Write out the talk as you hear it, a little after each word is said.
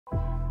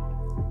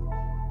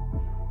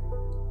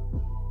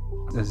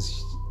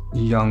As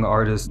young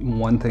artists,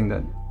 one thing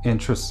that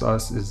interests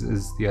us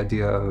is the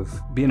idea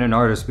of being an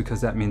artist,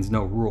 because that means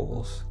no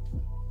rules.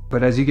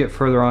 But as you get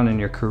further on in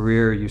your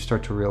career, you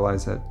start to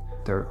realize that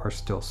there are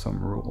still some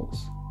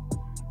rules.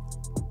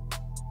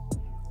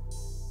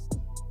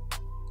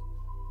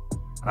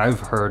 I've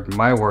heard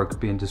my work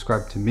being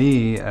described to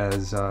me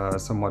as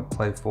somewhat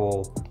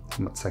playful,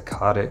 somewhat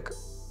psychotic,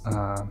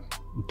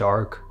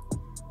 dark.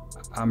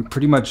 I'm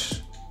pretty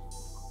much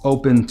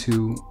open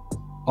to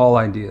all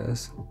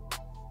ideas.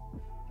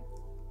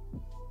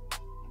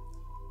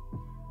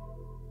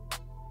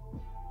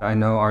 I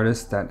know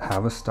artists that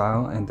have a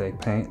style and they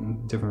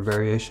paint different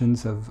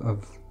variations of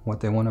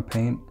what they want to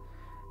paint,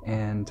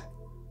 and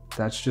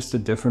that's just a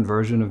different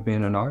version of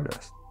being an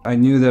artist. I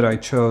knew that I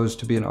chose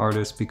to be an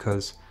artist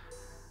because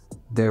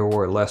there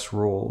were less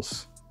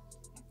rules.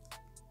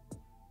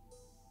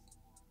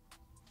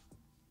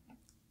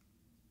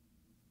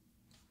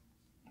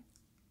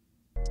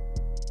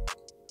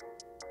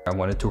 I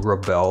wanted to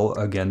rebel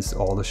against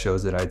all the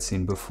shows that I'd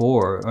seen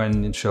before,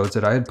 and shows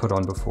that I had put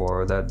on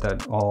before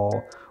that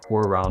all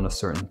were around a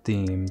certain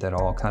theme, that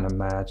all kind of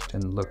matched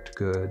and looked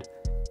good.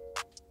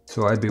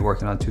 So I'd be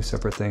working on two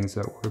separate things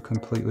that were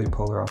completely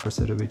polar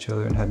opposite of each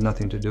other and had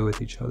nothing to do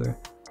with each other.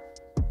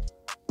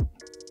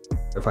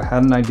 If I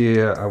had an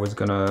idea, I was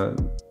gonna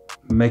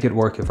make it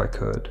work if I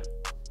could.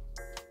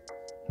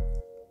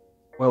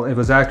 Well, it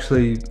was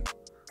actually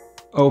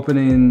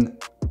opening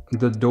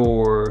the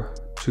door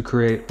to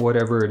create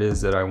whatever it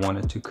is that I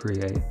wanted to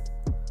create.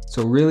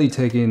 So really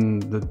taking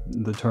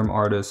the term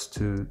artist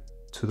to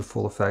the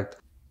full effect.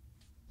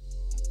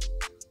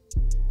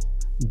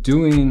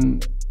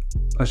 Doing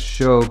a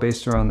show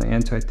based around the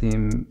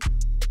anti-theme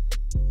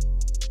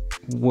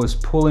was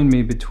pulling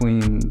me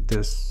between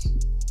this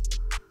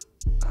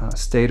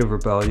state of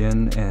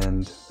rebellion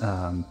and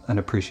an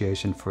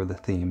appreciation for the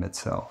theme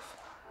itself.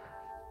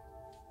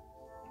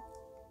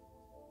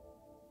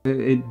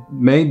 It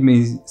made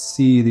me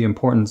see the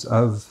importance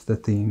of the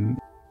theme.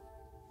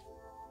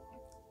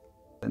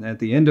 And at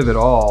the end of it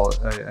all,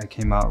 I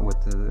came out with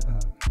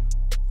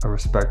a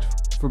respect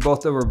for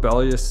both the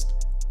rebellious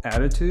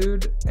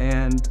attitude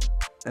and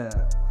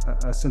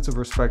a sense of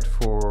respect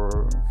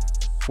for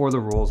the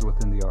rules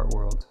within the art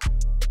world.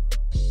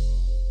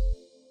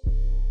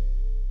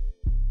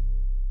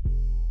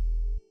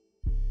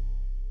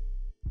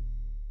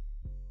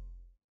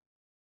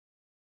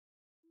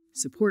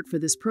 Support for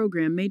this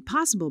program made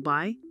possible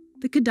by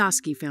the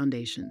Kodosky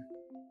Foundation.